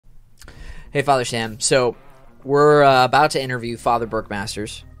Hey, Father Sam. So we're about to interview Father Burke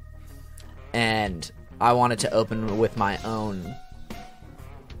Masters, and I wanted to open with my own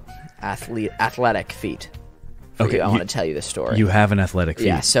athletic feat. Okay, I want to tell you the story. You have an athletic feat.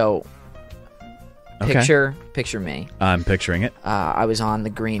 Yeah, so picture me. I'm picturing it. I was on the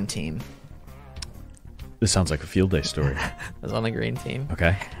green team. This sounds like a field day story. I was on the green team.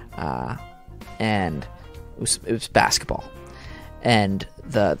 Okay. And it was basketball. And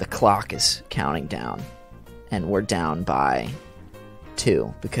the clock is counting down. And we're down by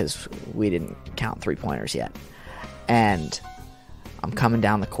 2 because we didn't count 3-pointers yet. And I'm coming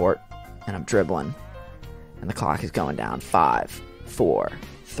down the court, and I'm dribbling. And the clock is going down. 5, 4,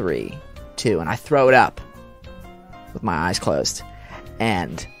 3, 2. And I throw it up with my eyes closed.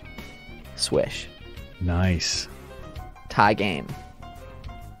 And swish. Nice. Tie game.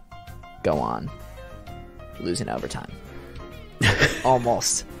 Go on. Losing overtime.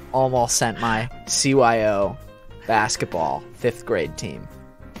 Almost sent my CYO basketball 5th grade team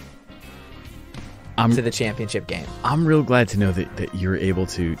to the championship game. I'm real glad to know that you're able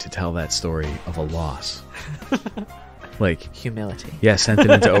to tell that story of a loss. Like humility. Yeah, sent it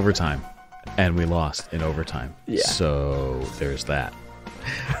into overtime, and we lost in overtime. Yeah. So there's that.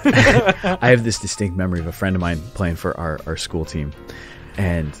 I have this distinct memory of a friend of mine playing for our school team,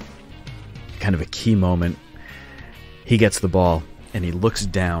 and kind of a key moment. He gets the ball, and he looks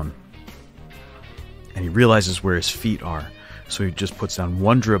down, and he realizes where his feet are. So he just puts down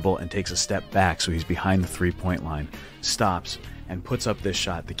one dribble and takes a step back, so he's behind the 3-point line, stops, and puts up this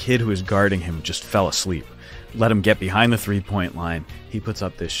shot. The kid who was guarding him just fell asleep. Let him get behind the 3-point line. He puts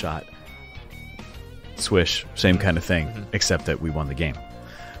up this shot. Swish, same kind of thing, except that we won the game.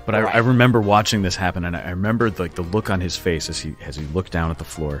 But I remember watching this happen, and I remember the look on his face as he looked down at the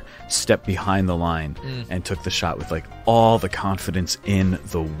floor, stepped behind the line, and took the shot with like all the confidence in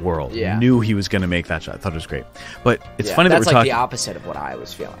the world. Yeah. Knew he was going to make that shot. I thought it was great. But it's funny that we're that's like talking. the opposite of what I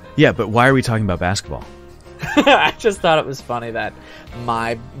was feeling. Yeah, but why are we talking about basketball? I just thought it was funny that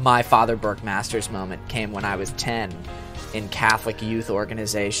my Father Burke Masters moment came when I was 10 in Catholic youth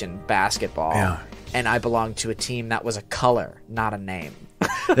organization basketball. Yeah. And I belonged to a team that was a color, not a name.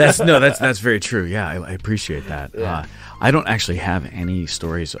 That's very true. Yeah, I appreciate that. Yeah. I don't actually have any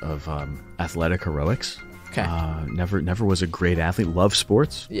stories of athletic heroics. Okay. Never was a great athlete. Love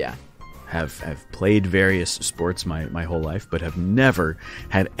sports. Yeah. Have played various sports my whole life, but have never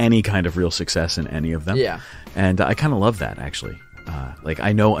had any kind of real success in any of them. Yeah. And I kind of love that, actually. Like,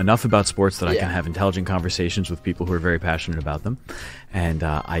 I know enough about sports that I Yeah. can have intelligent conversations with people who are very passionate about them, and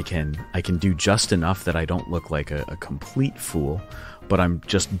I can do just enough that I don't look like a complete fool, but I'm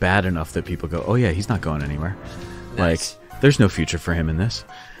just bad enough that people go, oh yeah, he's not going anywhere. Nice. Like, there's no future for him in this.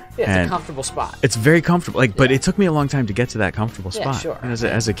 Yeah, it's And a comfortable spot. it's very comfortable. Like, but it took me a long time to get to that comfortable Yeah, spot. sure. And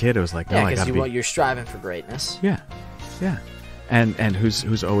as a kid, it was like, no, Yeah, I gotta because be. you're striving for greatness. Yeah. And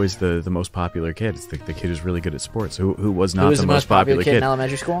who's always the most popular kid? It's the kid who's really good at sports. Who was not Who was the most popular kid in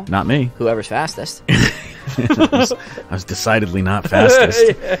elementary school? Not me. Whoever's fastest. I was decidedly not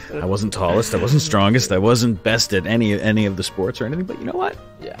fastest. I wasn't tallest. I wasn't strongest. I wasn't best at any of the sports or anything. But you know what?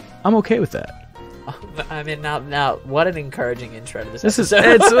 Yeah. I'm okay with that. I mean, now, what an encouraging intro to this This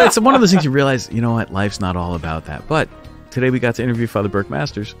episode. is it's one of those things you realize. You know what? Life's not all about that. But today we got to interview Father Burke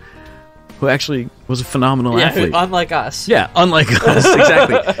Masters, who actually was a phenomenal athlete. Unlike us. Yeah, unlike us,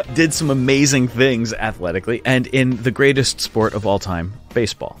 exactly. Did some amazing things athletically, and in the greatest sport of all time,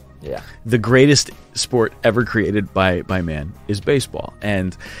 baseball. Yeah. The greatest sport ever created by man is baseball.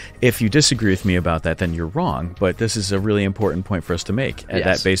 And if you disagree with me about that, then you're wrong. But this is a really important point for us to make. Yes.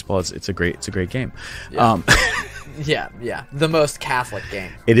 That baseball it's a great game. Yeah. Yeah. The most Catholic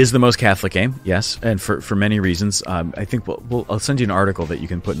game. It is the most Catholic game, yes, and for many reasons. I think I'll send you an article that you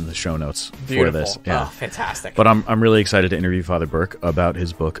can put in the show notes for this. Yeah. Oh, fantastic. But I'm really excited to interview Father Burke about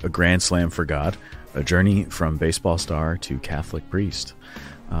his book, A Grand Slam for God, A Journey from Baseball Star to Catholic Priest.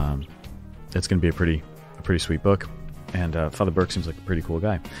 It's going to be a pretty sweet book, and Father Burke seems like a pretty cool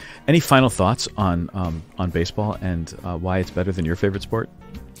guy. Any final thoughts on baseball and why it's better than your favorite sport,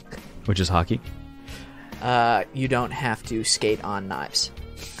 which is hockey? You don't have to skate on knives.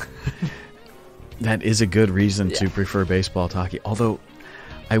 That is a good reason to prefer baseball to hockey. Although,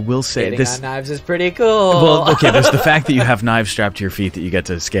 I will say Skating this. on knives is pretty cool. Well, okay, there's the fact that you have knives strapped to your feet that you get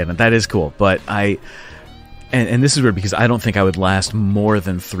to skate on. That is cool. But and this is weird because I don't think I would last more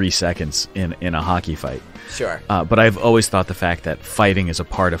than 3 seconds in a hockey fight. Sure. But I've always thought the fact that fighting is a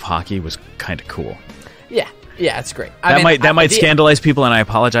part of hockey was kind of cool. Yeah, it's great. That might scandalize people, and I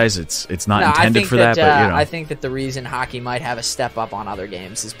apologize. It's not intended for that, but you know. I think that the reason hockey might have a step up on other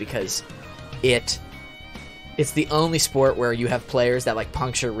games is because it It's the only sport where you have players that like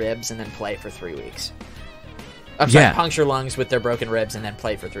puncture ribs and then play for 3 weeks. I'm sorry, puncture lungs with their broken ribs and then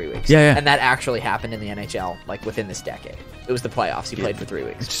play for 3 weeks. Yeah. And that actually happened in the NHL, like within this decade. It was the playoffs. He played for 3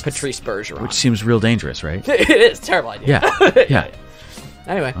 weeks. Patrice Bergeron. Which seems real dangerous, right? It is. Terrible idea. Yeah.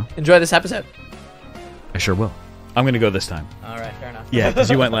 Anyway, enjoy this episode. I sure will. I'm going to go this time. All right, fair enough. Yeah,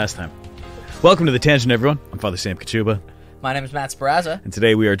 because you went last time. Welcome to The Tangent, everyone. I'm Father Sam Kachuba. My name is Matt Sperrazza. And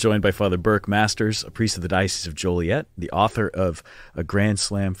today we are joined by Father Burke Masters, a priest of the Diocese of Joliet, the author of A Grand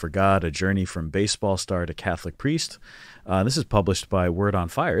Slam for God, A Journey from Baseball Star to Catholic Priest. This is published by Word on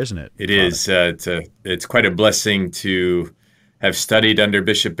Fire, isn't it? It is. It's quite a blessing to have studied under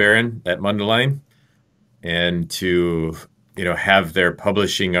Bishop Barron at Mundelein and to have their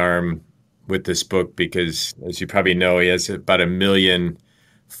publishing arm with this book because, as you probably know, he has about 1 million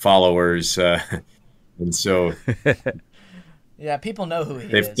followers. And so... Yeah, people know who he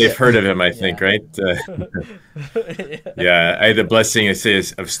is. is. They've heard of him, I think, right? Yeah, I had the blessing,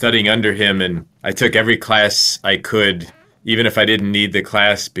 of studying under him, and I took every class I could, even if I didn't need the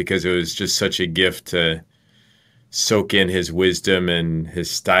class, because it was just such a gift to soak in his wisdom, and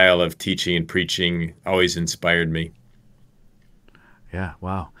his style of teaching and preaching always inspired me. Yeah,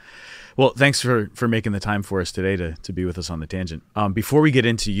 wow. Well, thanks for making the time for us today to be with us on The Tangent. Before we get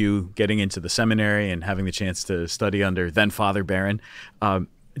into you getting into the seminary and having the chance to study under then Father Barron,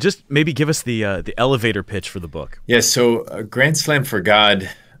 just maybe give us the elevator pitch for the book. Yeah, so Grand Slam for God,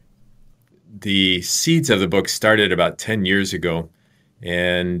 the seeds of the book started about 10 years ago.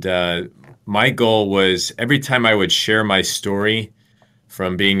 And my goal was every time I would share my story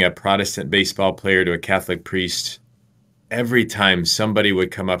from being a Protestant baseball player to a Catholic priest, every time somebody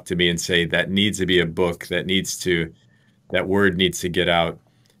would come up to me and say, that needs to be a book, that word needs to get out.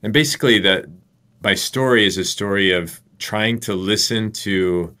 And basically my story is a story of trying to listen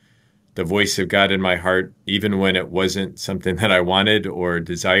to the voice of God in my heart, even when it wasn't something that I wanted or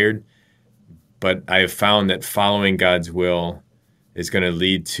desired. But I have found that following God's will is going to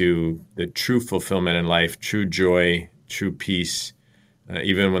lead to the true fulfillment in life, true joy, true peace,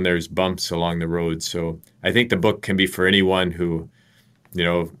 even when there's bumps along the road. So I think the book can be for anyone who,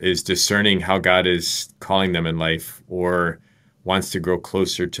 is discerning how God is calling them in life or wants to grow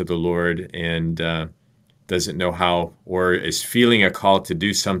closer to the Lord and doesn't know how, or is feeling a call to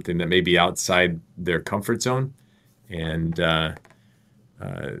do something that may be outside their comfort zone, and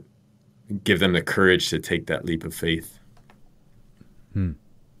give them the courage to take that leap of faith.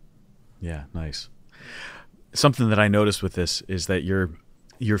 Yeah, nice. Something that I noticed with this is that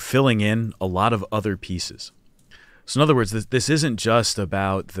you're filling in a lot of other pieces. So in other words, this isn't just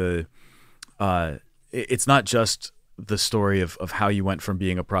about it's not just the story of how you went from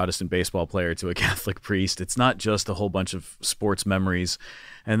being a Protestant baseball player to a Catholic priest. It's not just a whole bunch of sports memories.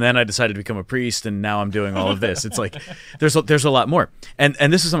 And then I decided to become a priest, and now I'm doing all of this. It's like there's a lot more. And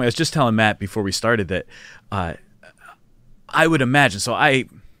this is something I was just telling Matt before we started that I would imagine. So I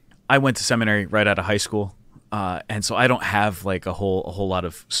went to seminary right out of high school. And so I don't have like a whole lot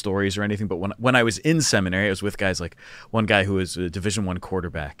of stories or anything. But when I was in seminary, I was with guys like one guy who was a Division I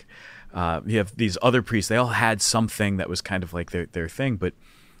quarterback. You have these other priests. They all had something that was kind of like their thing. But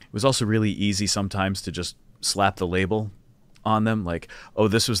it was also really easy sometimes to just slap the label on them. Like, oh,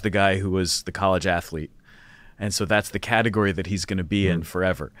 this was the guy who was the college athlete. And so that's the category that he's going to be in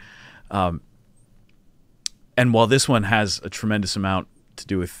forever. And while this one has a tremendous amount to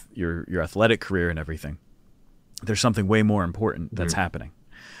do with your athletic career and everything, there's something way more important that's happening,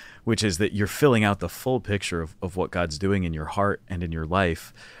 which is that you're filling out the full picture of what God's doing in your heart and in your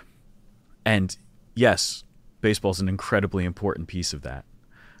life. And yes, baseball is an incredibly important piece of that,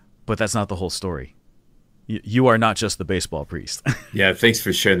 but that's not the whole story. You are not just the baseball priest. Yeah, thanks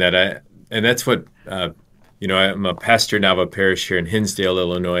for sharing that. And that's what, I'm a pastor now of a parish here in Hinsdale,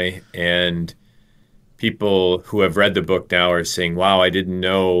 Illinois, and people who have read the book now are saying, wow, I didn't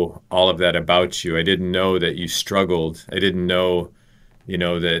know all of that about you. I didn't know that you struggled. I didn't know,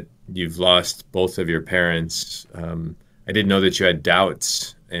 that you've lost both of your parents. I didn't know that you had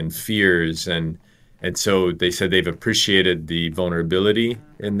doubts and fears. And so they said they've appreciated the vulnerability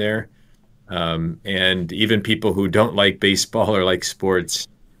in there. And even people who don't like baseball or like sports,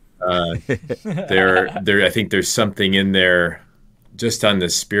 I think there's something in there just on the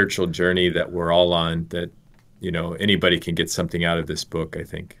spiritual journey that we're all on that, anybody can get something out of this book, I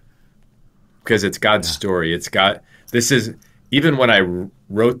think. Because it's God's story. Even when I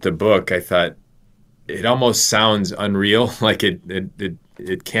wrote the book, I thought it almost sounds unreal, like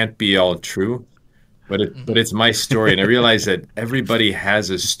it can't be all true, but it's my story. And I realize that everybody has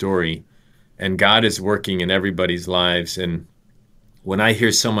a story and God is working in everybody's lives. And when I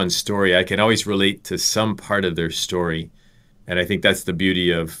hear someone's story, I can always relate to some part of their story. And I think that's the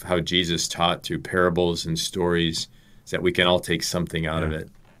beauty of how Jesus taught through parables and stories, is that we can all take something out of it.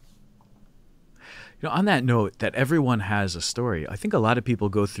 You know, on that note, that everyone has a story, I think a lot of people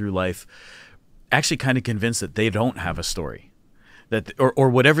go through life actually kind of convinced that they don't have a story, that or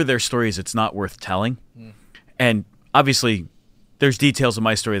whatever their story is, it's not worth telling. And obviously, there's details of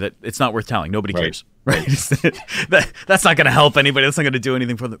my story that it's not worth telling. Nobody cares, right? That's not going to help anybody. That's not going to do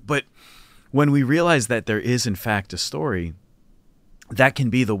anything for them. But when we realize that there is, in fact, a story, that can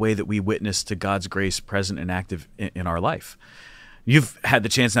be the way that we witness to God's grace present and active in our life. You've had the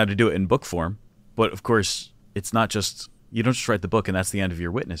chance now to do it in book form, but of course, it's not just, you don't just write the book and that's the end of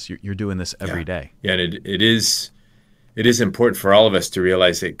your witness. You're doing this every day. Yeah, and it is important for all of us to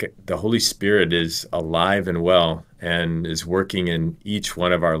realize that the Holy Spirit is alive and well and is working in each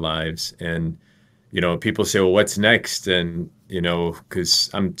one of our lives. And, you know, people say, well, what's next? And, you know, because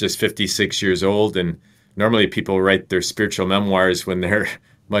I'm just 56 years old, and normally people write their spiritual memoirs when they're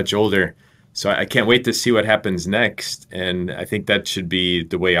much older. So I can't wait to see what happens next. And I think that should be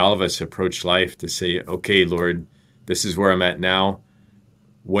the way all of us approach life, to say, okay, Lord, this is where I'm at now.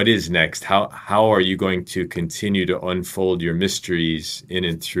 What is next? How are you going to continue to unfold your mysteries in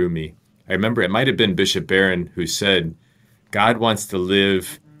and through me? I remember it might have been Bishop Barron who said, God wants to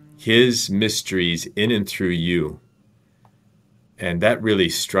live his mysteries in and through you. And that really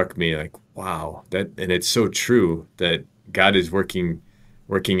struck me, like, wow, and it's so true that God is working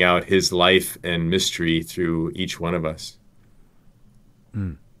out his life and mystery through each one of us.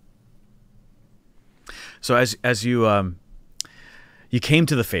 So as you you came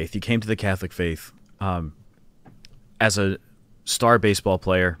to the faith, you came to the Catholic faith as a star baseball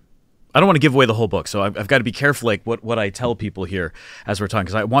player. I don't want to give away the whole book, so I've got to be careful, like what I tell people here as we're talking,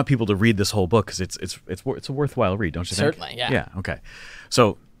 because I want people to read this whole book, because it's a worthwhile read, don't you think? Certainly, yeah. Yeah. Okay.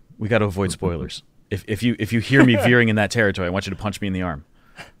 So we got to avoid spoilers. If you hear me veering in that territory, I want you to punch me in the arm.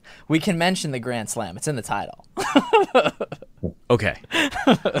 We can mention the Grand Slam. It's in the title. Okay.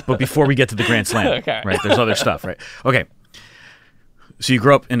 But before we get to the Grand Slam, okay, right? There's other stuff, right? Okay. So you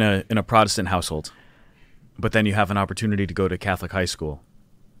grew up in a Protestant household, but then you have an opportunity to go to Catholic high school.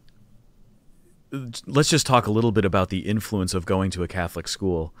 Let's just talk a little bit about the influence of going to a Catholic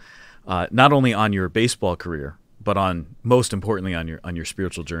school, not only on your baseball career, but most importantly on your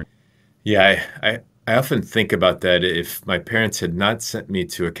spiritual journey. Yeah, I often think about that. If my parents had not sent me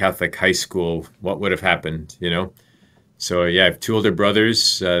to a Catholic high school, what would have happened, you know? So yeah, I have two older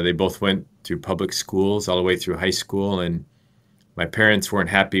brothers. They both went through public schools all the way through high school, and my parents weren't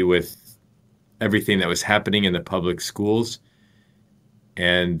happy with everything that was happening in the public schools.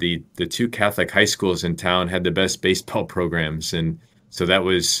 And the two Catholic high schools in town had the best baseball programs. And so that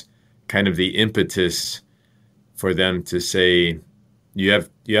was kind of the impetus for them to say, you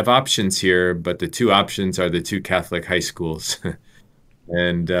have options here, but the two options are the two Catholic high schools.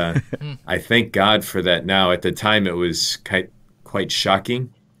 And I thank God for that now. At the time, it was quite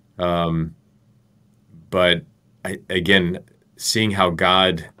shocking. But again, seeing how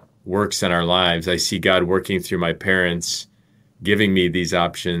God works in our lives, I see God working through my parents, giving me these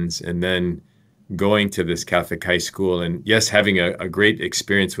options, and then going to this Catholic high school. And yes, having a great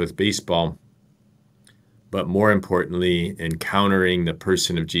experience with baseball, but more importantly, encountering the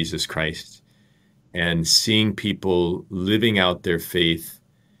person of Jesus Christ and seeing people living out their faith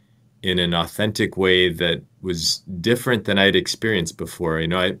in an authentic way that was different than I'd experienced before. You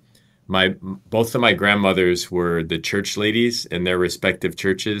know, both of my grandmothers were the church ladies in their respective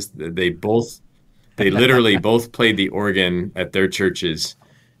churches. They literally both played the organ at their churches.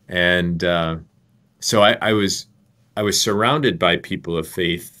 And so I was surrounded by people of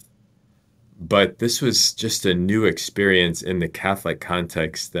faith. But this was just a new experience in the Catholic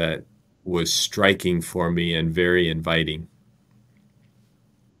context that was striking for me and very inviting.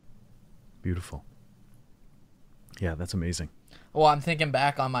 Beautiful. Yeah, that's amazing. Well, I'm thinking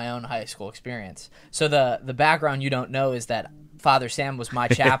back on my own high school experience. So the background you don't know is that Father Sam was my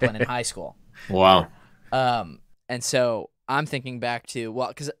chaplain in high school. Wow. And so I'm thinking back to, well,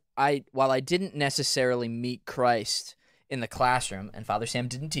 because while I didn't necessarily meet Christ in the classroom, and Father Sam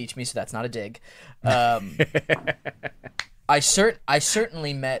didn't teach me, so that's not a dig. I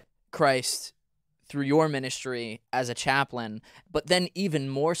certainly met Christ through your ministry as a chaplain, but then even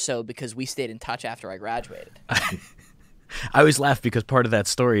more so because we stayed in touch after I graduated. I always laugh because part of that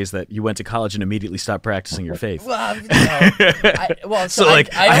story is that you went to college and immediately stopped practicing your faith. Well, no.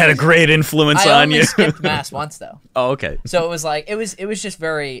 I had a great influence on you. I only skipped mass once though. Oh, okay. So it was like it was just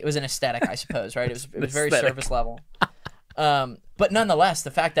it was an aesthetic, I suppose, right? It was very surface level. But nonetheless,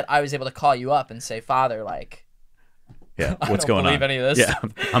 the fact that I was able to call you up and say, Father, like, Yeah, I what's don't going believe on? any of this. Yeah,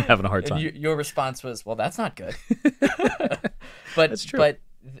 I'm having a hard And time. your response was, well, that's not good. But That's true. but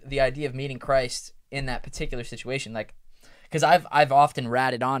the idea of meeting Christ in that particular situation, like, because I've often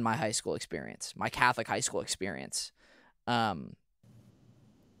ratted on my high school experience, my Catholic high school experience, but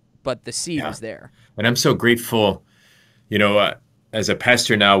the seed was there. And I'm so grateful, you know, as a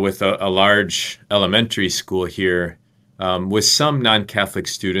pastor now with a large elementary school here, with some non-Catholic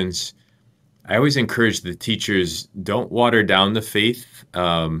students, I always encourage the teachers, don't water down the faith.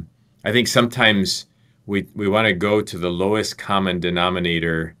 I think sometimes we want to go to the lowest common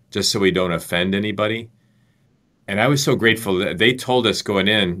denominator just so we don't offend anybody. And I was so grateful that they told us going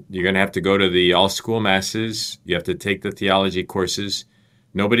in, you're going to have to go to the all school masses. You have to take the theology courses.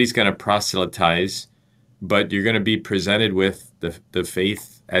 Nobody's going to proselytize, but you're going to be presented with the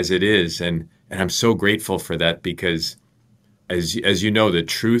faith as it is. And I'm so grateful for that because as you know, the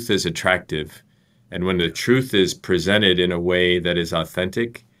truth is attractive. And when the truth is presented in a way that is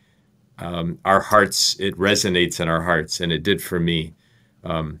authentic, our hearts, it resonates in our hearts. And it did for me.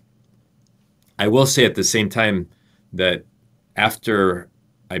 I will say at the same time that after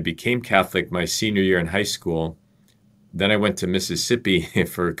I became Catholic my senior year in high school, then I went to Mississippi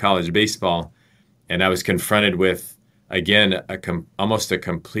for college baseball, and I was confronted with, again, almost a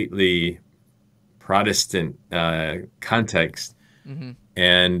completely Protestant context. Mm-hmm.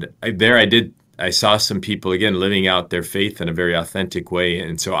 And I saw some people, again, living out their faith in a very authentic way.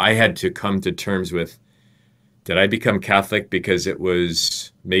 And so I had to come to terms with, did I become Catholic because it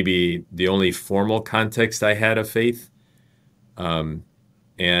was maybe the only formal context I had of faith?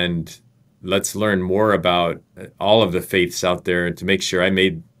 And let's learn more about all of the faiths out there to make sure I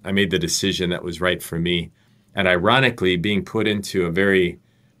made the decision that was right for me. And ironically, being put into a very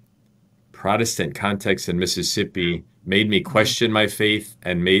Protestant context in Mississippi made me question my faith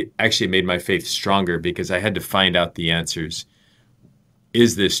and made my faith stronger because I had to find out the answers.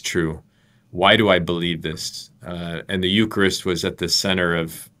 Is this true? Why do I believe this? And the Eucharist was at the center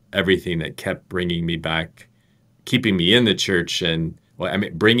of everything that kept bringing me back, keeping me in the church, and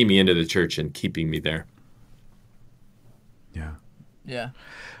bringing me into the church and keeping me there. Yeah. Yeah.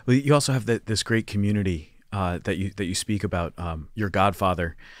 Well, you also have this great community that you speak about. Your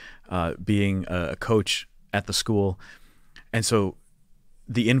godfather being a coach at the school, and so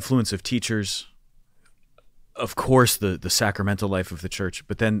the influence of teachers. Of course, the sacramental life of the church,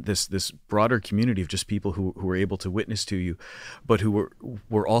 but then this broader community of just people who were able to witness to you, but who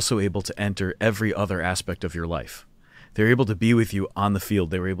were also able to enter every other aspect of your life. They were able to be with you on the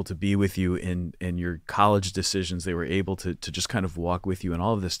field. They were able to be with you in your college decisions. They were able to just kind of walk with you in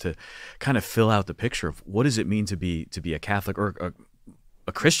all of this to kind of fill out the picture of what does it mean to be a Catholic or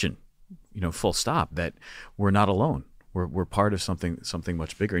a Christian, full stop, that we're not alone. We're part of something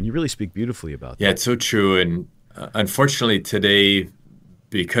much bigger. And you really speak beautifully about that. Yeah, it's so true. And unfortunately today,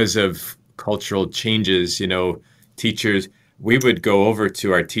 because of cultural changes, teachers, we would go over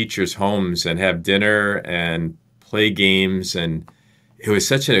to our teachers' homes and have dinner and play games. And it was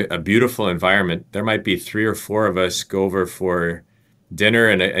such a beautiful environment. There might be 3 or 4 of us go over for dinner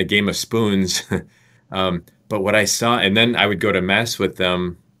and a game of spoons. But what I saw, and then I would go to Mass with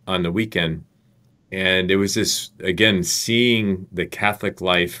them on the weekend. And it was this, again, seeing the Catholic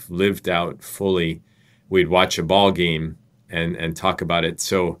life lived out fully. We'd watch a ball game and talk about it.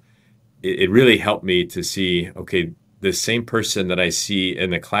 So it really helped me to see, okay, the same person that I see in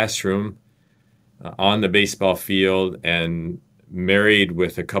the classroom, on the baseball field, and married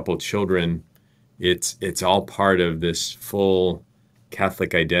with a couple children, it's all part of this full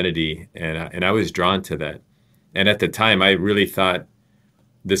Catholic identity. And I was drawn to that. And at the time, I really thought,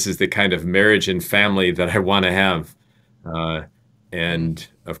 this is the kind of marriage and family that I want to have. And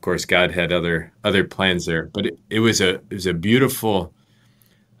of course, God had other plans there. But it was a beautiful,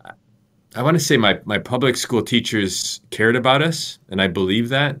 I want to say my public school teachers cared about us, and I believe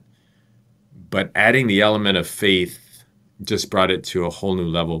that. But adding the element of faith just brought it to a whole new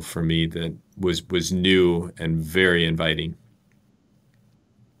level for me that was new and very inviting.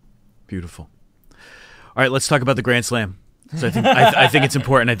 Beautiful. All right, let's talk about the Grand Slam. So I think it's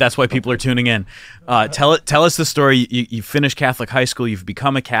important. That's why people are tuning in. Tell us the story. You finish Catholic high school. You've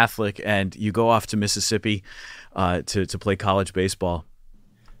become a Catholic, and you go off to Mississippi to play college baseball.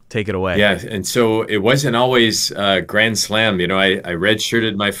 Take it away. Yeah, and so it wasn't always Grand Slam. I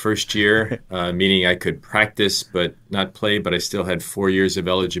redshirted my first year, meaning I could practice but not play, but I still had 4 years of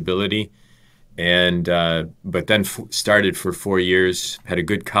eligibility. And but then started for 4 years, had a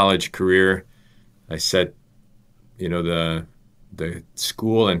good college career. I set the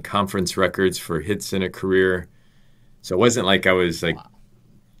school and conference records for hits in a career. So it wasn't like I was like,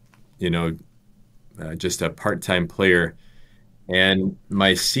 just a part-time player. And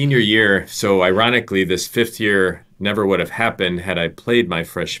my senior year, so ironically, this fifth year never would have happened had I played my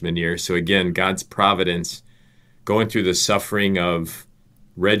freshman year. So again, God's providence, going through the suffering of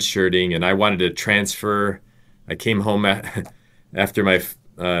redshirting, and I wanted to transfer. I came home after my,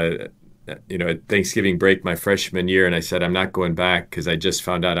 at Thanksgiving break my freshman year, and I said, I'm not going back because I just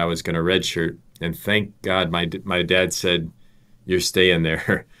found out I was going to redshirt. And thank God my dad said, you're staying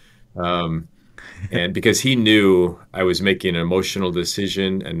there. And because he knew I was making an emotional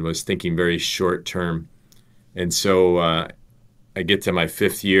decision and was thinking very short term. And so I get to my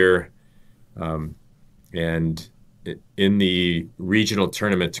fifth year, and in the regional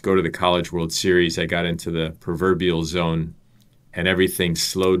tournament to go to the College World Series, I got into the proverbial zone, and everything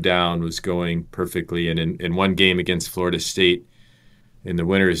slowed down, was going perfectly. And in one game against Florida State, in the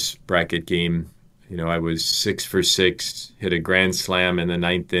winner's bracket game, I was 6 for 6, hit a grand slam in the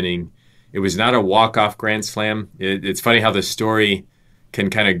ninth inning. It was not a walk-off grand slam. It's funny how the story can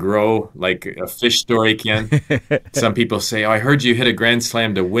kind of grow like a fish story can. Some people say, I heard you hit a grand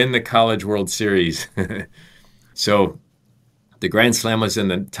slam to win the College World Series. So the grand slam was in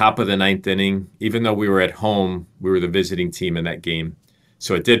the top of the ninth inning. Even though we were at home, we were the visiting team in that game.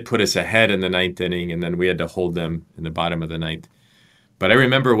 So it did put us ahead in the ninth inning, and then we had to hold them in the bottom of the ninth. But I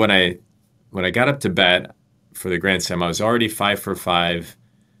remember when I got up to bat for the grand slam, I was already 5 for 5.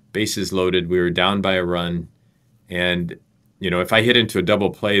 Bases loaded. We were down by a run. And, if I hit into a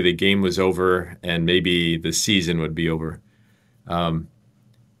double play, the game was over and maybe the season would be over.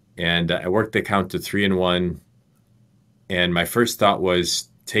 And I worked the count to 3-1. And my first thought was,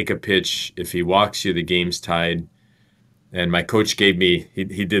 take a pitch. If he walks you, the game's tied. And my coach gave me,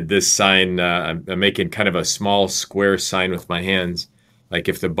 he did this sign. I'm making kind of a small square sign with my hands. Like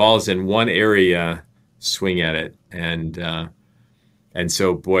if the ball's in one area, swing at it. And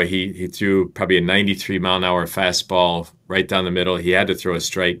so, boy, he threw probably a 93-mile-an-hour fastball right down the middle. He had to throw a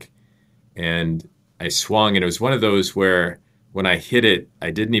strike, and I swung. And it was one of those where when I hit it,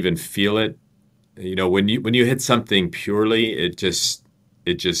 I didn't even feel it. When you hit something purely, it just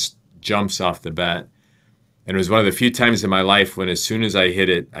jumps off the bat. And it was one of the few times in my life when as soon as I hit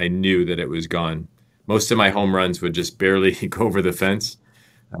it, I knew that it was gone. Most of my home runs would just barely go over the fence.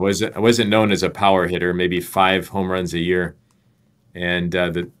 I wasn't known as a power hitter, maybe 5 home runs a year. And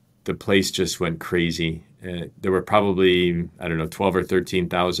the place just went crazy. There were probably, 12 or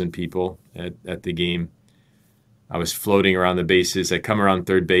 13,000 people at the game. I was floating around the bases. I come around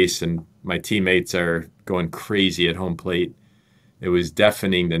third base, and my teammates are going crazy at home plate. It was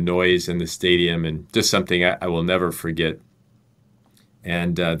deafening, the noise in the stadium, and just something I will never forget.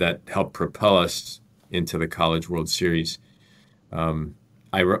 And that helped propel us into the College World Series.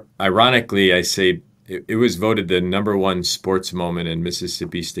 Ironically, I say, it was voted the #1 sports moment in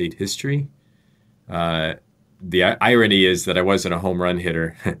Mississippi State history. The irony is that I wasn't a home run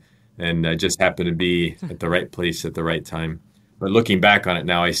hitter, and I just happened to be at the right place at the right time. But looking back on it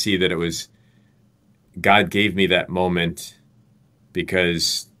now, I see that it was God gave me that moment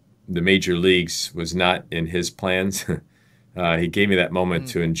because the major leagues was not in his plans. He gave me that moment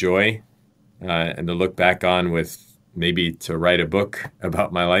to enjoy and to look back on with maybe to write a book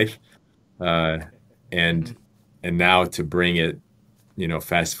about my life. And now to bring it,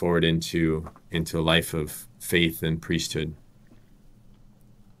 fast forward into a life of faith and priesthood.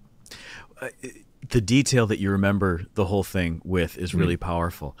 The detail that you remember the whole thing with is really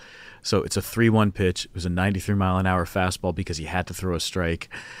powerful. So it's a 3-1 pitch. It was a 93-mile-an-hour fastball because he had to throw a strike.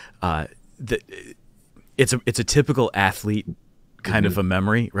 It's a typical athlete kind of a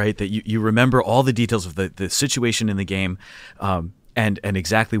memory, right? That you remember all the details of the situation in the game. And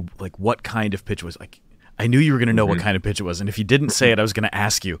exactly like what kind of pitch was. Like, I knew you were going to know what kind of pitch it was, and if you didn't say it, I was going to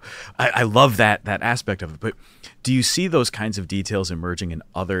ask you. I love that aspect of it. But do you see those kinds of details emerging in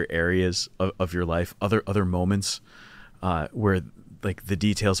other areas of your life, other moments where like the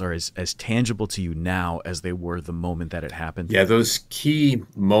details are as tangible to you now as they were the moment that it happened? Yeah, those key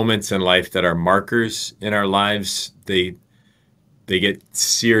moments in life that are markers in our lives, they get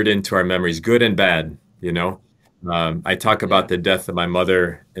seared into our memories, good and bad. I talk about the death of my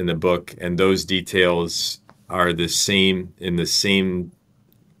mother in the book, and those details are the same in the same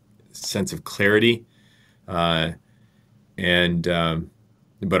sense of clarity, but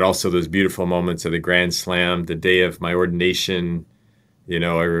also those beautiful moments of the Grand Slam, the day of my ordination. I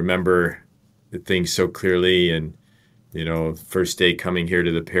remember the things so clearly, and first day coming here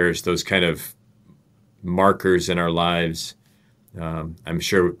to the parish. Those kind of markers in our lives. I'm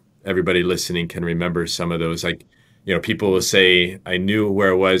sure everybody listening can remember some of those. Like, people will say, I knew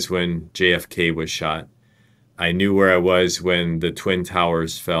where I was when JFK was shot. I knew where I was when the Twin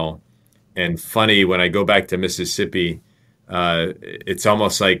Towers fell. and funny when I go back to Mississippi. It's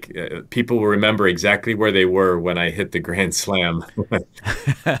almost like people will remember exactly where they were when I hit the Grand Slam.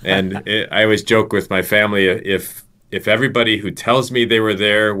 And I always joke with my family, if everybody who tells me they were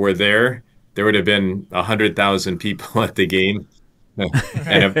there, there would have been 100,000 people at the game.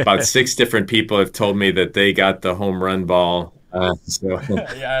 And about 6 different people have told me that they got the home run ball. Yeah,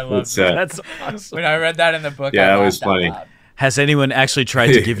 I love that. That's awesome. When I read that in the book, Yeah, I it was laughed out funny. loud. Has anyone actually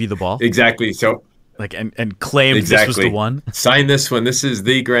tried to give you the ball? Exactly. So Like and claimed this was the one? Sign this one. This is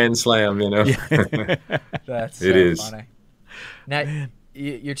the Grand Slam, you know. That's so It is. funny. Now,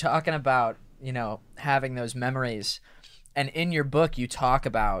 you're talking about, you know, having those memories. And in your book, you talk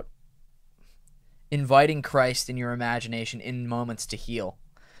about inviting Christ in your imagination in moments to heal.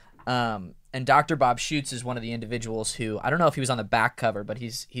 And Dr. Bob Schutz is one of the individuals who, I don't know if he was on the back cover, but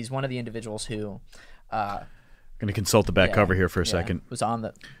he's one of the individuals who Going to consult the back cover here for a second. was on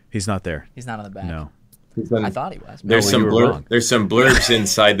the. He's not there. He's not on the back. No. I thought he was. There's No, some you were wrong. there's some blurbs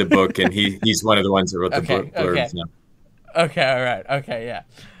inside the book, and he's one of the ones that wrote the blurbs. okay. Yeah. Okay, all right. Okay, yeah.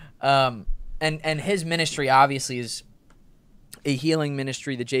 And his ministry obviously is a healing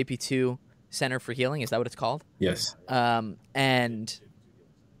ministry, the JP2 Center for Healing. Is that what it's called? Yes. And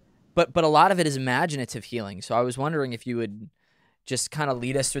but a lot of it is imaginative healing. So I was wondering if you would just kind of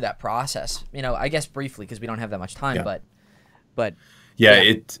lead us through that process. You know, I guess briefly because we don't have that much time. Yeah. But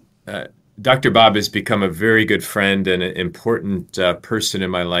Yeah. Dr. Bob has become a very good friend and an important person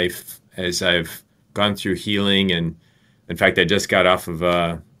in my life as I've gone through healing. And in fact, I just got off of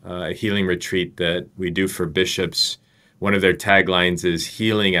a healing retreat that we do for bishops. One of their taglines is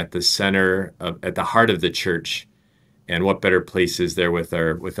healing at the center at the heart of the church. And what better place is there with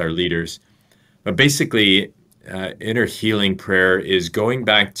our leaders? But basically, inner healing prayer is going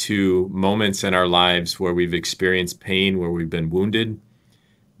back to moments in our lives where we've experienced pain, where we've been wounded.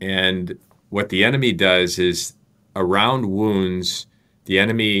 And what the enemy does is around wounds, the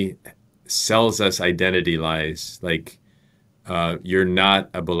enemy sells us identity lies, like you're not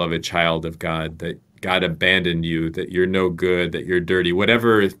a beloved child of God, that God abandoned you, that you're no good, that you're dirty,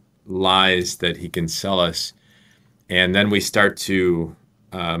 whatever lies that he can sell us. And then we start to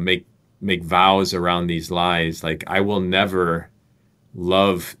make vows around these lies, like I will never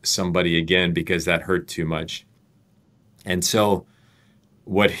love somebody again because that hurt too much. And so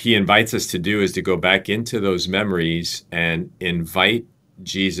what he invites us to do is to go back into those memories and invite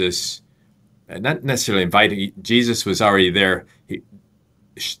Jesus, not necessarily invite, Jesus was already there.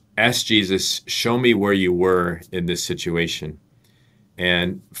 Ask Jesus, show me where you were in this situation.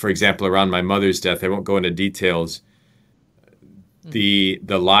 And for example, around my mother's death, I won't go into details. The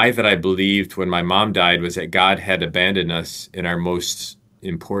lie that I believed when my mom died was that God had abandoned us in our most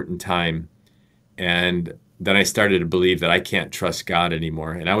important time. And then I started to believe that I can't trust God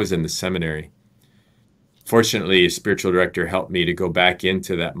anymore. And I was in the seminary. Fortunately, a spiritual director helped me to go back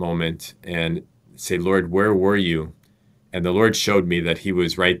into that moment and say, Lord, where were you? And the Lord showed me that he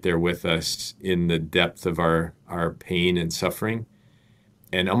was right there with us in the depth of our pain and suffering.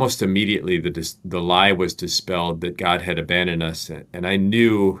 And almost immediately, the lie was dispelled that God had abandoned us. And I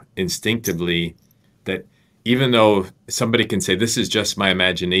knew instinctively that even though somebody can say, this is just my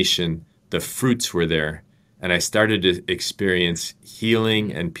imagination, the fruits were there. And I started to experience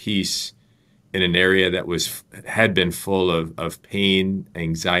healing and peace in an area that had been full of pain,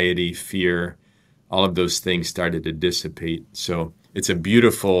 anxiety, fear. All of those things started to dissipate. So it's a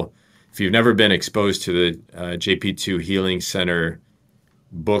beautiful, if you've never been exposed to the JP2 Healing Center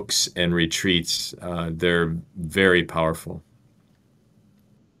books and retreats, they're very powerful.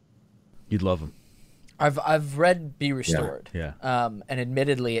 You'd love them. I've read Be Restored. Yeah. And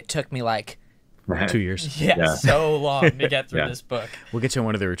admittedly, it took me like 2 years. So long to get through this book. We'll get you on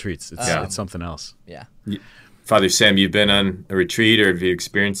one of their retreats. It's something else. Yeah. Father Sam, you've been on a retreat or have you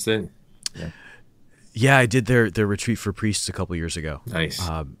experienced it? Yeah, I did their retreat for priests a couple years ago. Nice.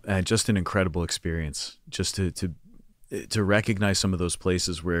 And just an incredible experience. Just to recognize some of those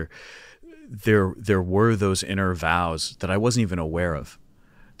places where there were those inner vows that I wasn't even aware of.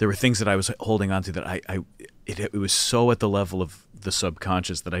 There were things that I was holding on to that it was so at the level of the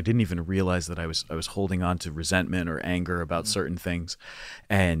subconscious that I didn't even realize that I was holding on to resentment or anger about certain things,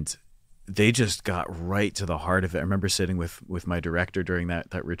 and they just got right to the heart of it. I remember sitting with my director during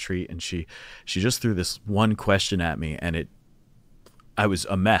that retreat, and she just threw this one question at me, and I was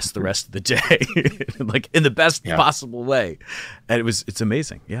a mess the rest of the day, like in the best possible way, and it's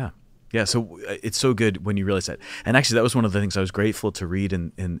amazing. Yeah, so it's so good when you realize that. And actually, that was one of the things I was grateful to read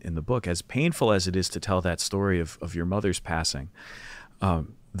in the book. As painful as it is to tell that story of your mother's passing,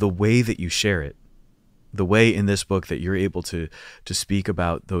 the way that you share it the way in this book that you're able to speak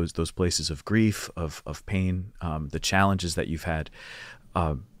about those places of grief, of pain, the challenges that you've had.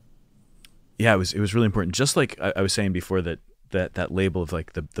 Yeah, it was really important. Just like I was saying before, that label of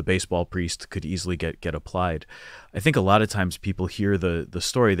like the baseball priest could easily get applied. I think a lot of times people hear the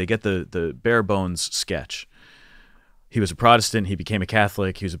story, they get the bare bones sketch. He was a Protestant, he became a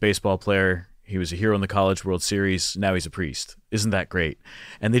Catholic, he was a baseball player, he was a hero in the College World Series, now he's a priest. Isn't that great?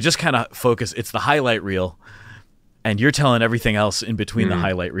 And they just kind of focus, it's the highlight reel, and you're telling everything else in between the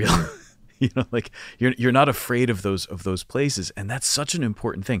highlight reel. Like you're not afraid of those places, and that's such an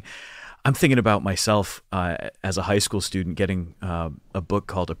important thing. I'm thinking about myself as a high school student getting a book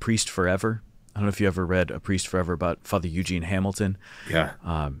called A Priest Forever. I don't know if you ever read A Priest Forever about Father Eugene Hamilton. Yeah.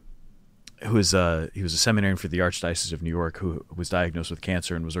 He was a seminarian for the Archdiocese of New York who was diagnosed with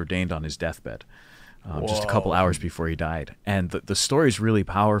cancer and was ordained on his deathbed just a couple hours before he died. And the story is really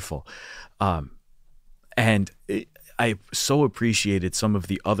powerful. I so appreciated some of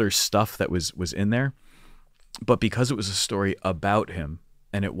the other stuff that was in there, but because it was a story about him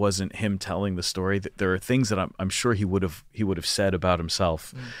and it wasn't him telling the story, there are things that I'm sure he would have said about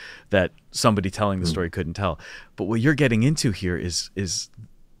himself that somebody telling the story couldn't tell. But what you're getting into here is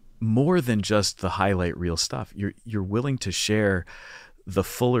more than just the highlight reel stuff. You're willing to share the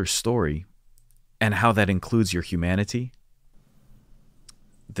fuller story and how that includes your humanity,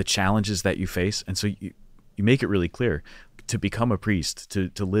 the challenges that you face. And so you make it really clear to become a priest,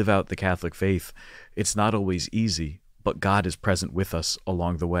 to live out the Catholic faith. It's not always easy, but God is present with us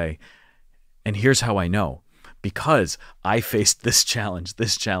along the way. And here's how I know, because I faced this challenge,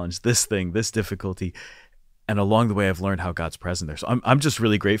 this thing, this difficulty. And along the way, I've learned how God's present there. So I'm just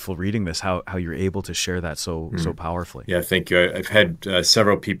really grateful reading this, how you're able to share that so powerfully. Yeah, thank you. I've had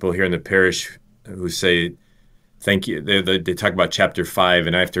several people here in the parish who say, thank you. They talk about chapter 5,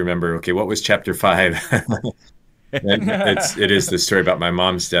 and I have to remember, okay, what was chapter 5? And it is the story about my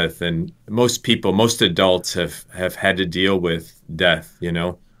mom's death. And most adults have had to deal with death,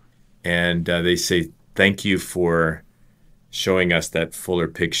 and they say, thank you for showing us that fuller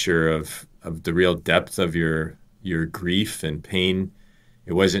picture of the real depth of your grief and pain.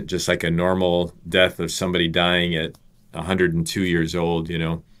 It wasn't just like a normal death of somebody dying at 102 years old,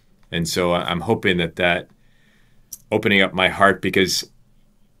 And so I'm hoping that opening up my heart, because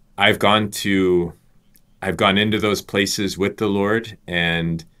I've gone into those places with the Lord,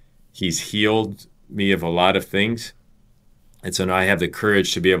 and He's healed me of a lot of things. And so now I have the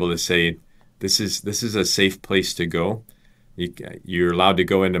courage to be able to say, this is a safe place to go. You're allowed to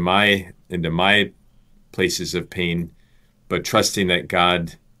go into my places of pain, but trusting that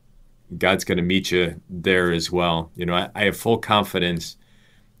God's going to meet you there as well. I have full confidence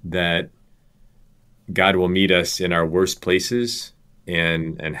that God will meet us in our worst places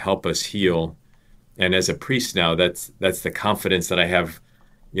and help us heal. And as a priest now, that's the confidence that I have.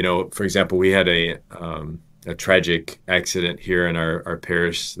 For example, we had a tragic accident here in our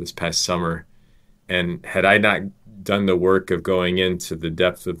parish this past summer, and had I not done the work of going into the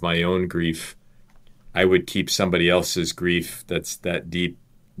depth of my own grief, I would keep somebody else's grief that's that deep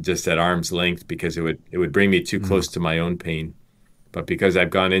just at arm's length, because it would bring me too close to my own pain. But because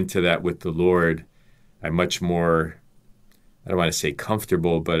I've gone into that with the Lord, I'm much more, I don't want to say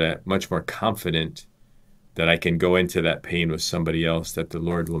comfortable, but much more confident that I can go into that pain with somebody else, that the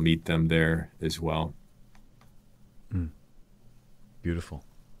Lord will meet them there as well. Beautiful.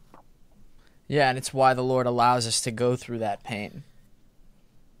 Yeah, and it's why the Lord allows us to go through that pain,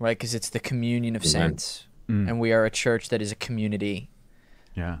 right? Because it's the communion of saints, and we are a church that is a community.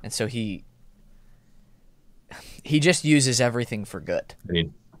 Yeah. And so he just uses everything for good.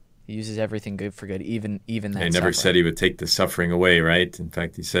 He uses everything good for good, even that. He never suffering. said He would take the suffering away, right? In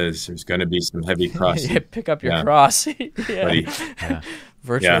fact, He says there's going to be some heavy crosses. Yeah, pick up your cross. But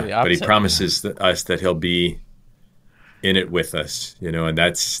Virtually opposite. But He promises us that He'll be in it with us, and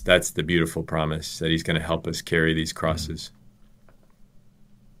that's the beautiful promise, that He's going to help us carry these crosses.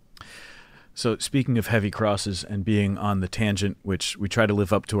 So speaking of heavy crosses and being on the tangent, which we try to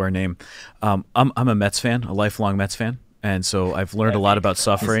live up to our name, I'm a Mets fan, a lifelong Mets fan. And so I've learned a lot about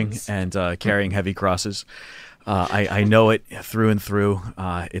suffering and carrying heavy crosses. I know it through and through.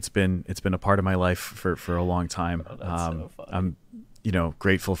 It's been a part of my life for a long time. So funny. I'm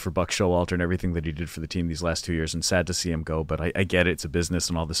grateful for Buck Showalter and everything that he did for the team these last 2 years, and sad to see him go. But I get it; it's a business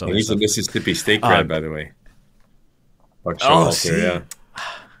and all this other He's stuff. a Mississippi State grad, by the way. Buck Showalter, yeah.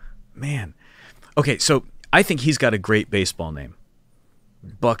 Man. Okay, so I think he's got a great baseball name,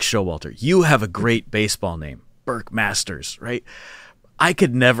 Buck Showalter. You have a great baseball name, Burke Masters, right? I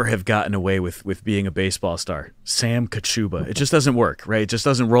could never have gotten away with being a baseball star. Sam Kachuba. It just doesn't work, right? It just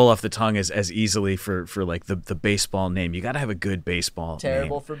doesn't roll off the tongue as easily for like the baseball name. You got to have a good baseball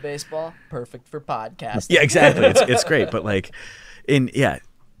Terrible name. for baseball, perfect for podcasting. Yeah, exactly. It's great, but like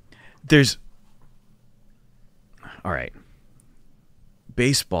there's all right.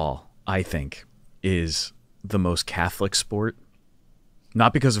 Baseball, I think, is the most Catholic sport.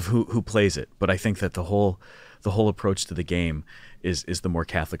 Not because of who plays it, but I think that the whole approach to the game is the more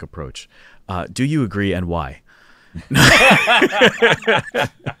Catholic approach. Do you agree, and why?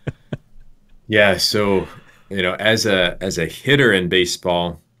 Yeah, so as a hitter in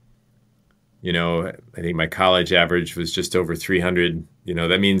baseball, I think my college average was just over 300.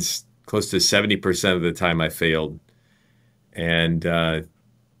 That means close to 70% of the time I failed, and so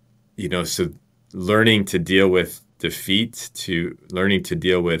learning to deal with defeat, to learning to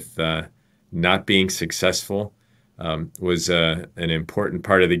deal with not being successful was an important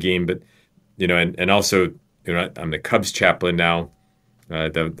part of the game. But and also I'm the Cubs chaplain now. I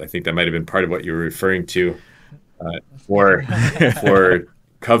think that might have been part of what you were referring to. For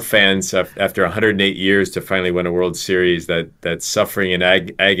Cub fans, after 108 years to finally win a World Series, that suffering and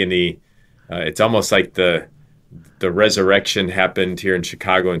agony, it's almost like the resurrection happened here in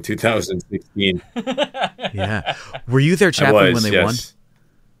Chicago in 2016. Yeah. Were you their chaplain when they won? Yes.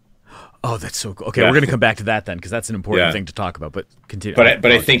 Oh, that's so cool. Okay, we're going to come back to that then, because that's an important thing to talk about. But continue. But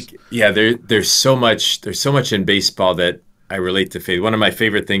I think there's so much in baseball that I relate to faith. One of my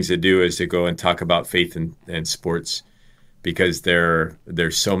favorite things to do is to go and talk about faith and sports, because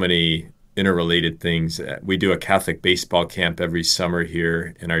there's so many interrelated things. We do a Catholic baseball camp every summer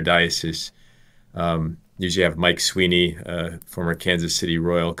here in our diocese. Usually have Mike Sweeney, former Kansas City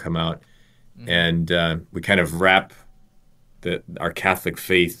Royal, come out, and we kind of wrap our Catholic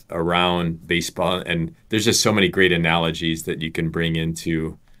faith around baseball. And there's just so many great analogies that you can bring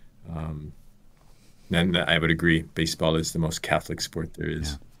into. And I would agree, baseball is the most Catholic sport there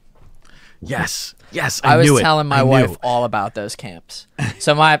is. Yeah. Yes, I knew was it. telling my I wife knew. all about those camps.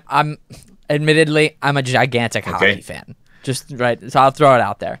 So I'm a gigantic hockey fan. Just right, so I'll throw it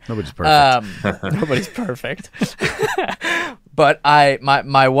out there. Nobody's perfect. Nobody's perfect. But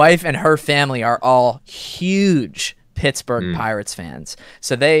my wife and her family are all huge Pittsburgh Pirates fans.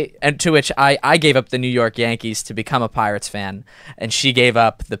 So to which I gave up the New York Yankees to become a Pirates fan, and she gave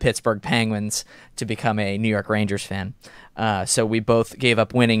up the Pittsburgh Penguins to become a New York Rangers fan. So we both gave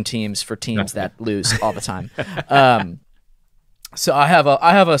up winning teams for teams that lose all the time. So I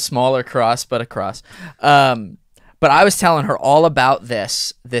have a smaller cross, but a cross. But I was telling her all about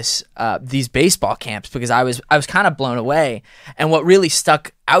these baseball camps, because I was kind of blown away. And what really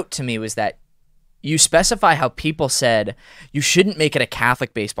stuck out to me was that you specify how people said you shouldn't make it a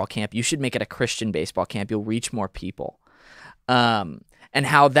Catholic baseball camp. You should make it a Christian baseball camp. You'll reach more people. And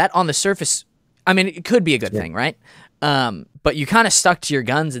how that on the surface, I mean, it could be a good thing, right? But you kind of stuck to your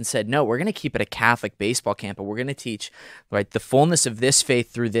guns and said, no, we're going to keep it a Catholic baseball camp, and we're going to teach the fullness of this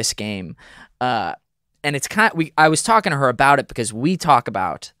faith through this game. And it's I was talking to her about it, because we have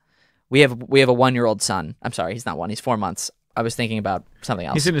a 1-year-old son. I'm sorry, he's not 1. He's 4 months. I was thinking about something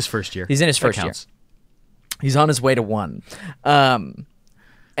else. He's in his first year. He's on his way to 1.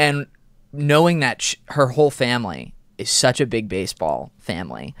 And knowing that her whole family is such a big baseball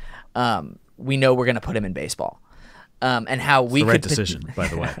family, we know we're going to put him in baseball. And how we the right could decision, by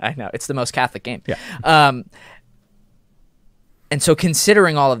the way. I know, it's the most Catholic game. Yeah. And so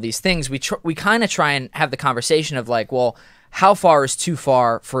considering all of these things, we kind of try and have the conversation of like, well, how far is too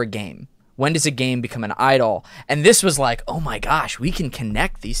far for a game? When does a game become an idol? And this was like, oh my gosh, we can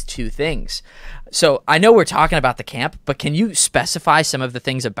connect these two things. So I know we're talking about the camp, but can you specify some of the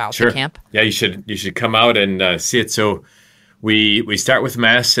things about the camp? Yeah, you should come out and see it. So we start with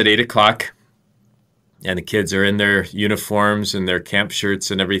Mass at 8:00, and the kids are in their uniforms and their camp shirts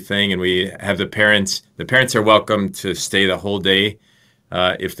and everything. And we have the parents. The parents are welcome to stay the whole day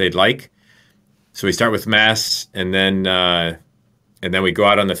if they'd like. So we start with Mass, and then we go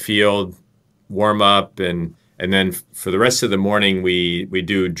out on the field, warm up, and then for the rest of the morning we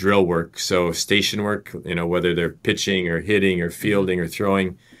do drill work, so station work, whether they're pitching or hitting or fielding or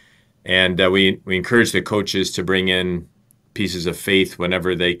throwing, and we encourage the coaches to bring in pieces of faith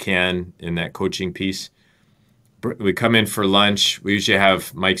whenever they can in that coaching piece. We come in for lunch. We usually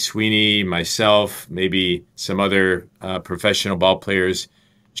have Mike Sweeney, myself, maybe some other professional ball players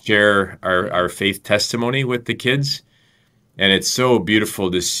share our faith testimony with the kids. And it's so beautiful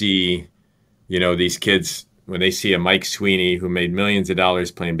to see, these kids, when they see a Mike Sweeney who made millions of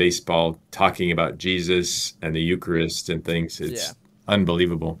dollars playing baseball, talking about Jesus and the Eucharist and things. It's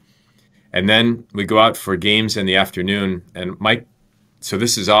unbelievable. And then we go out for games in the afternoon. And Mike so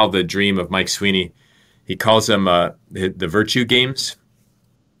this is all the dream of Mike Sweeney. He calls them the virtue games.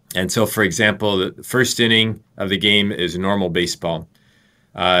 And so, for example, the first inning of the game is normal baseball.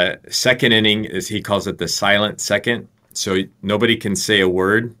 Second inning is, he calls it the silent second. So nobody can say a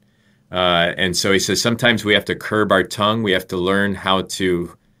word. And so he says, sometimes we have to curb our tongue. We have to learn how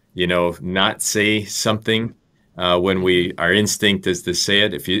to, not say something when our instinct is to say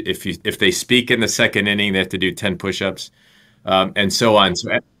it. If they speak in the second inning, they have to do 10 push-ups, and so on.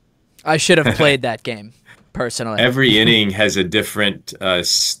 So I should have played that game personally. Every inning has a different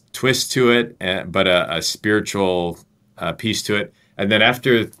twist to it, but a spiritual piece to it. And then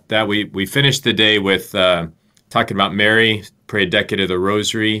after that, we finished the day with talking about Mary, pray a decade of the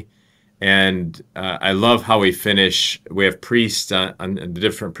Rosary. And I love how we finish. We have priests on the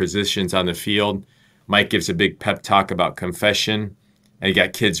different positions on the field. Mike gives a big pep talk about confession. And you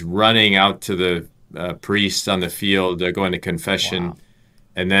got kids running out to the priest on the field, going to confession. Wow.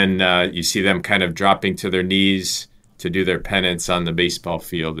 And then you see them kind of dropping to their knees to do their penance on the baseball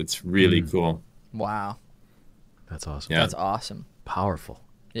field. It's really cool. Wow. That's awesome. Yeah. That's awesome. Powerful.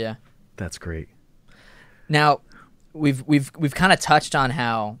 Yeah. That's great. Now, we've kind of touched on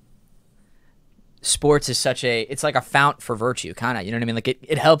how sports is it's like a fount for virtue, kind of, you know what I mean? Like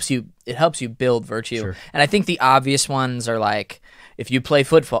it helps you build virtue. Sure. And I think the obvious ones are like, if you play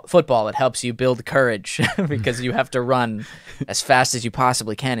football, it helps you build courage because you have to run as fast as you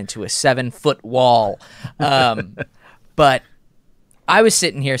possibly can into a 7-foot wall. But I was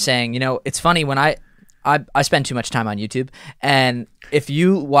sitting here saying, it's funny when I spend too much time on YouTube, and if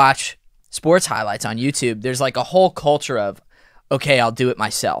you watch sports highlights on YouTube, there's like a whole culture of, okay, I'll do it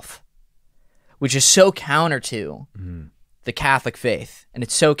myself, which is so counter to the Catholic faith. And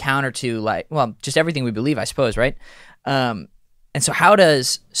it's so counter to just everything we believe, I suppose, right? And so how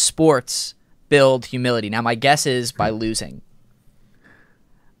does sports build humility? Now, my guess is by losing.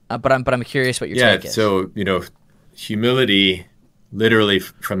 But I'm curious what your take is. So, humility, literally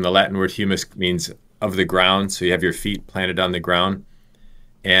from the Latin word humus, means of the ground. So you have your feet planted on the ground.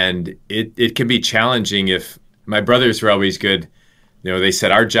 And it can be challenging. If my brothers were always good, they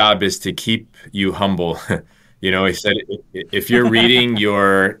said, our job is to keep you humble. He said, if you're reading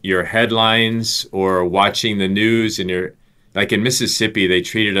your headlines or watching the news, and you're like in Mississippi, they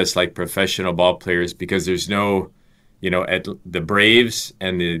treated us like professional ball players because there's no, at the Braves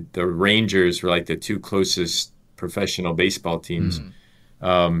and the Rangers were like the two closest professional baseball teams.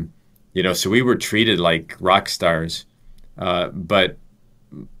 So we were treated like rock stars, but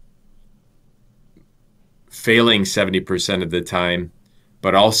failing 70% of the time,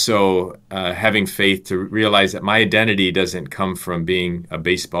 but also having faith to realize that my identity doesn't come from being a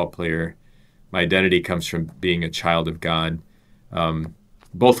baseball player. My identity comes from being a child of God.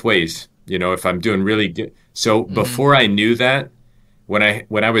 Both ways, if I'm doing really good. So before I knew that, when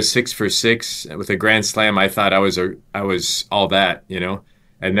I was 6 for 6 with a grand slam, I thought I was all that,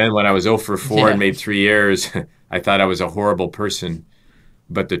 And then when I was 0 for 4 and made 3 errors, I thought I was a horrible person.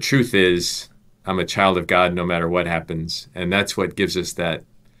 But the truth is, I'm a child of God no matter what happens. And that's what gives us that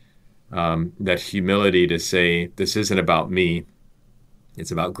humility to say, this isn't about me. It's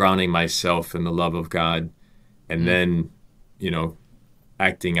about grounding myself in the love of God, and then,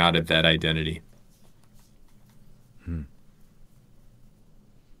 acting out of that identity.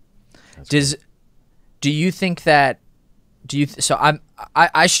 Do you think that, so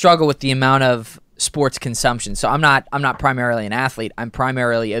I struggle with the amount of sports consumption. So I'm not primarily an athlete. I'm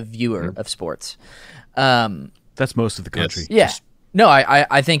primarily a viewer of sports. That's most of the country. Yes. Yeah. No,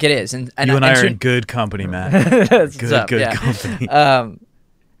 I think it is. And you and I are in good company, Matt. good company.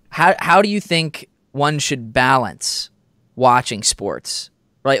 How do you think one should balance watching sports,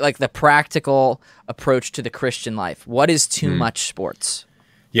 right? Like the practical approach to the Christian life. What is too much sports?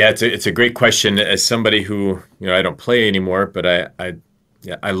 Yeah, it's a great question. As somebody who, I don't play anymore, but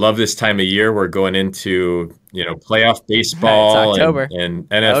I love this time of year. We're going into, playoff baseball and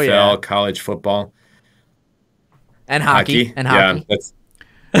NFL, college football. And hockey. And hockey.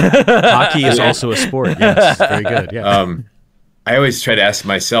 Hockey is also a sport. Yes, very good. Yeah. I always try to ask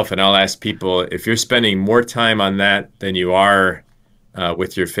myself, and I'll ask people, if you're spending more time on that than you are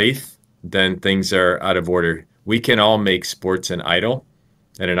with your faith, then things are out of order. We can all make sports an idol,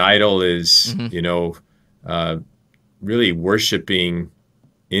 and an idol is, really worshiping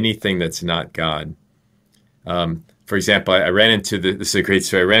anything that's not God. For example, I ran into this is a great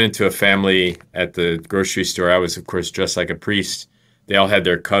story. I ran into a family at the grocery store. I was, of course, dressed like a priest. They all had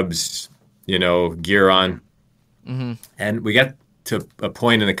their Cubs, gear on. And we got to a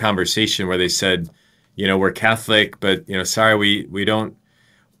point in the conversation where they said, we're Catholic, but, sorry, we don't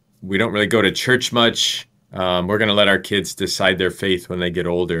really go to church much. We're going to let our kids decide their faith when they get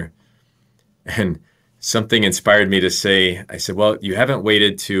older. And something inspired me to say, I said, well, you haven't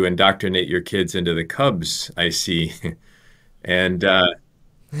waited to indoctrinate your kids into the Cubs, I see. And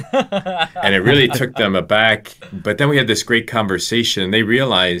and it really took them aback. But then we had this great conversation. They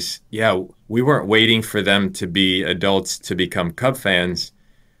realized, yeah, we weren't waiting for them to be adults to become Cub fans.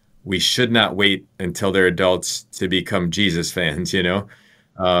 We should not wait until they're adults to become Jesus fans, you know?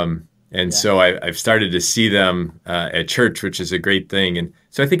 So I've started to see them at church, which is a great thing. And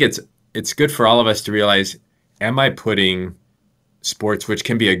so I think it's good for all of us to realize, am I putting sports, which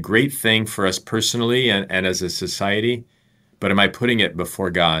can be a great thing for us personally and as a society, but am I putting it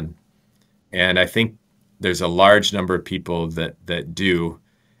before God? And I think there's a large number of people that do.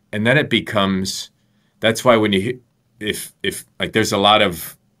 And then it becomes, that's why when if like there's a lot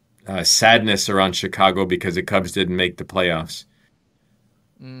of sadness around Chicago because the Cubs didn't make the playoffs.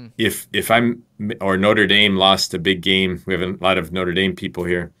 If or Notre Dame lost a big game, we have a lot of Notre Dame people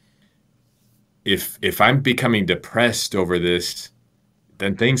here. If I'm becoming depressed over this,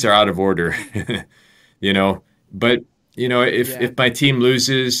 then things are out of order, you know. But you know, if my team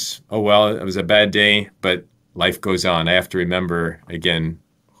loses, oh well, it was a bad day, but life goes on. I have to remember again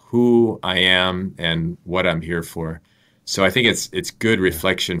who I am and what I'm here for. So I think it's good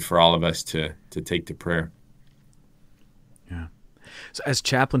reflection for all of us to take to prayer. Yeah. So as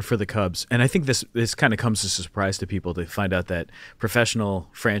chaplain for the Cubs, and I think this kind of comes as a surprise to people to find out that professional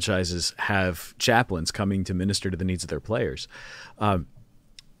franchises have chaplains coming to minister to the needs of their players.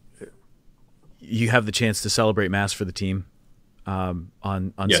 You have the chance to celebrate Mass for the team on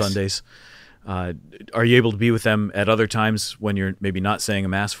Yes. Sundays. Are you able to be with them at other times when you're maybe not saying a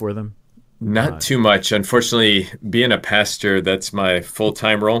Mass for them? Not too much. Unfortunately, being a pastor, that's my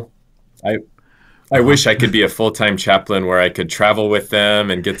full-time role. I wish I could be a full-time chaplain where I could travel with them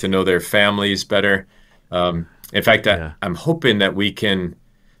and get to know their families better. In fact, I'm hoping that we can.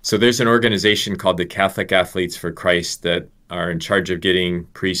 So there's an organization called the Catholic Athletes for Christ that are in charge of getting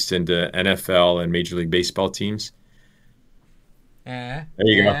priests into NFL and Major League Baseball teams. There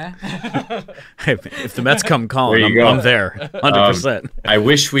you go. Hey, if the Mets come calling, I'm there, 100%. I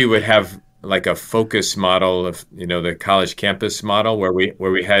wish we would have like a focus model of, you know, the college campus model where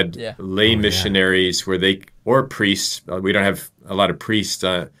we had lay missionaries or priests. We don't have a lot of priests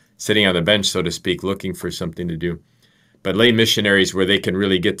sitting on the bench, so to speak, looking for something to do. But lay missionaries where they can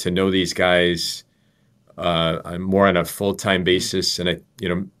really get to know these guys more on a full-time basis. And,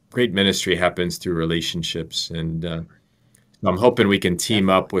 great ministry happens through relationships. And I'm hoping we can team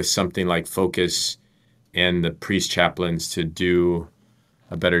up with something like Focus and the priest chaplains to do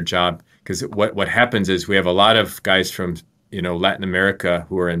a better job. Because what happens is we have a lot of guys from, Latin America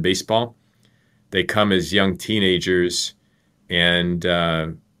who are in baseball. They come as young teenagers, and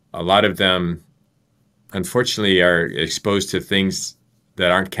a lot of them, unfortunately, are exposed to things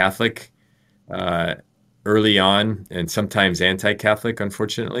that aren't Catholic early on, and sometimes anti-Catholic,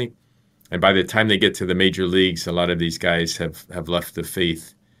 unfortunately. And by the time they get to the major leagues, a lot of these guys have left the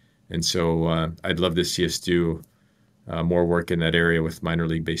faith. And so I'd love to see us do more work in that area with minor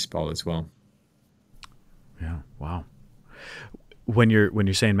league baseball as well. Yeah, wow. When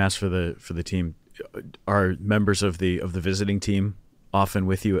you're saying Mass for the team, are members of the visiting team often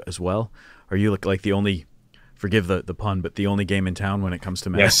with you as well? Are you like the only, forgive the pun, but the only game in town when it comes to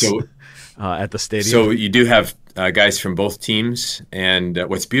Mass at the stadium? So you do have guys from both teams, and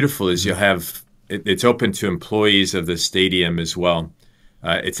what's beautiful is you'll have it's open to employees of the stadium as well.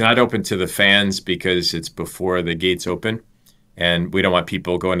 It's not open to the fans because it's before the gates open, and we don't want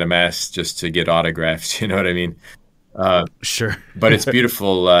people going to Mass just to get autographs. You know what I mean? Sure. But it's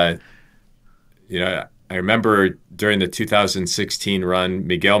beautiful. I remember during the 2016 run,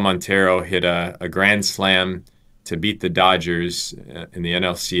 Miguel Montero hit a grand slam to beat the Dodgers in the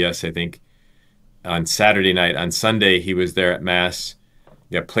NLCS, I think, on Saturday night. On Sunday, he was there at Mass.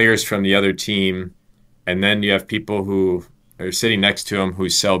 You have players from the other team, and then you have people who are sitting next to him who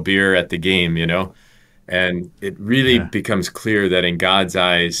sell beer at the game, And it really becomes clear that in God's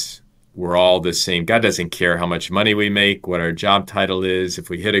eyes, we're all the same. God doesn't care how much money we make, what our job title is, if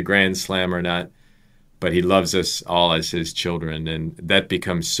we hit a grand slam or not, but he loves us all as his children. And that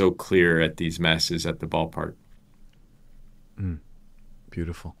becomes so clear at these Masses at the ballpark.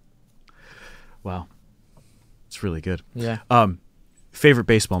 Beautiful. Wow. It's really good. Yeah. Favorite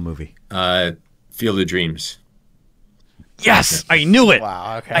baseball movie? Field of Dreams. Yes, I knew it.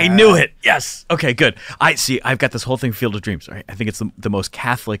 Wow, okay. I knew it. Yes. Okay, good. I've got this whole thing, Field of Dreams. Right? I think it's the most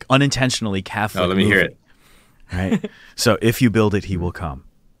Catholic, unintentionally Catholic let me hear it. Right? So if you build it, he will come.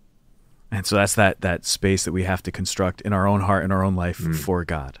 And so that's that space that we have to construct in our own heart, in our own life for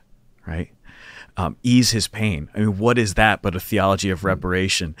God, right? ease his pain. I mean, what is that but a theology of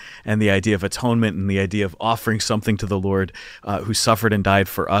reparation and the idea of atonement and the idea of offering something to the Lord who suffered and died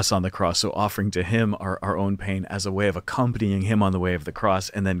for us on the cross. So offering to him our own pain as a way of accompanying him on the way of the cross,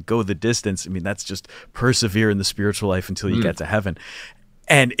 and then go the distance. I mean, that's just persevere in the spiritual life until you get to heaven.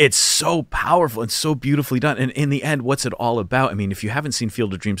 And it's so powerful and so beautifully done. And in the end, what's it all about? I mean, if you haven't seen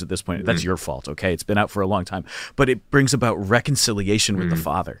Field of Dreams at this point, that's your fault, okay? It's been out for a long time. But it brings about reconciliation with the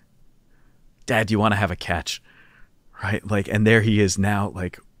Father. Dad, do you want to have a catch? Right? Like, and there he is now,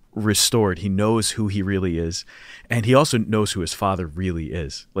 like, restored. He knows who he really is. And he also knows who his Father really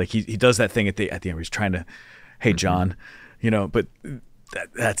is. Like, he does that thing at the end where he's trying to, hey, John, but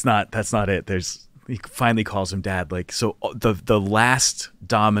that's not it. He finally calls him Dad. Like, so the last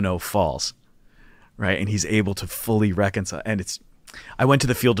domino falls, right? And he's able to fully reconcile. And I went to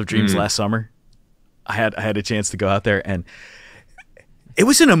the Field of Dreams last summer. I had a chance to go out there, and it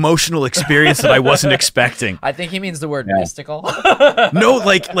was an emotional experience that I wasn't expecting. I think he means the word mystical. No,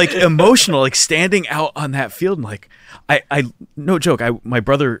 like emotional, like standing out on that field. And like, I no joke. My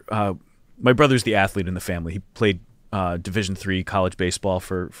brother's the athlete in the family. He played Division III college baseball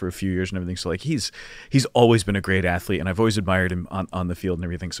for a few years and everything. So like he's always been a great athlete, and I've always admired him on the field and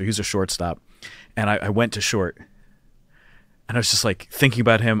everything. So he's a shortstop, and I went to short, and I was just like thinking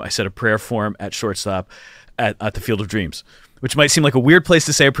about him. I said a prayer for him at shortstop at the Field of Dreams, which might seem like a weird place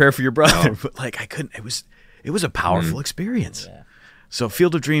to say a prayer for your brother, but like I couldn't. It was a powerful experience. Yeah. So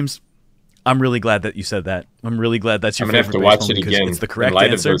Field of Dreams. I'm really glad that you said that. I'm really glad that's your favorite. I'm going to have to watch it again. It's the correct in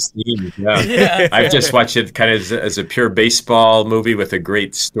light answer. Of those themes. Yeah. I've just watched it kind of as a pure baseball movie with a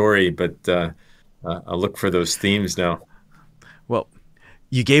great story, but I'll look for those themes now. Well,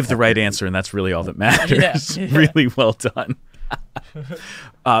 you gave the right answer, and that's really all that matters. Yeah. Really well done.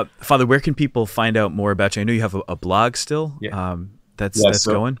 Father, where can people find out more about you? I know you have a blog still that's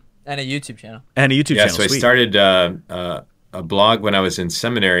going. And a YouTube channel. channel. So Sweet. I started a blog when I was in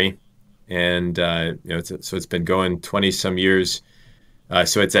seminary. And, so it's been going 20 some years.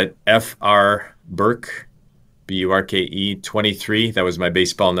 So it's at FR Burke, BURKE 23. That was my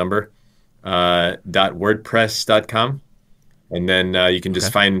baseball number, .wordpress.com. And then you can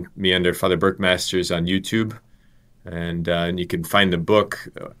just find me under Father Burke Masters on YouTube. And you can find the book.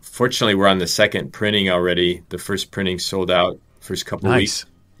 Fortunately, we're on the second printing already. The first printing sold out first couple of weeks.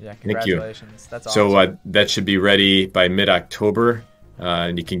 Yeah, congratulations. Thank you. That's awesome. So that should be ready by mid-October.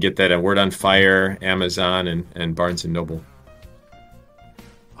 And you can get that at Word on Fire, Amazon, and Barnes & Noble.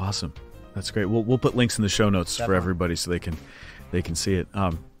 Awesome. That's great. We'll put links in the show notes for everybody so they can see it.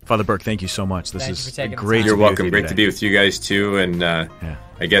 Father Burke, thank you so much. This is great. You're welcome. Great to be with you guys too. And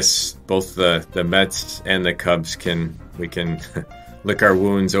I guess both the Mets and the Cubs we can lick our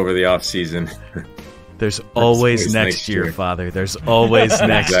wounds over the off season. There's always next year, Father. There's always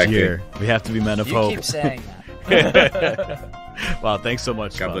next year. We have to be men of hope. You keep saying that. Wow, thanks so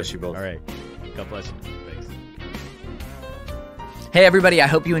much. God bless you both. All right. God bless you. Thanks. Hey, everybody. I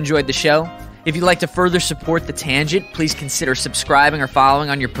hope you enjoyed the show. If you'd like to further support The Tangent, please consider subscribing or following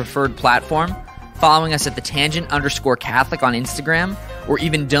on your preferred platform, following us at @thetangent_Catholic on Instagram, or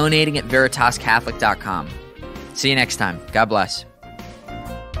even donating at veritascatholic.com. See you next time. God bless.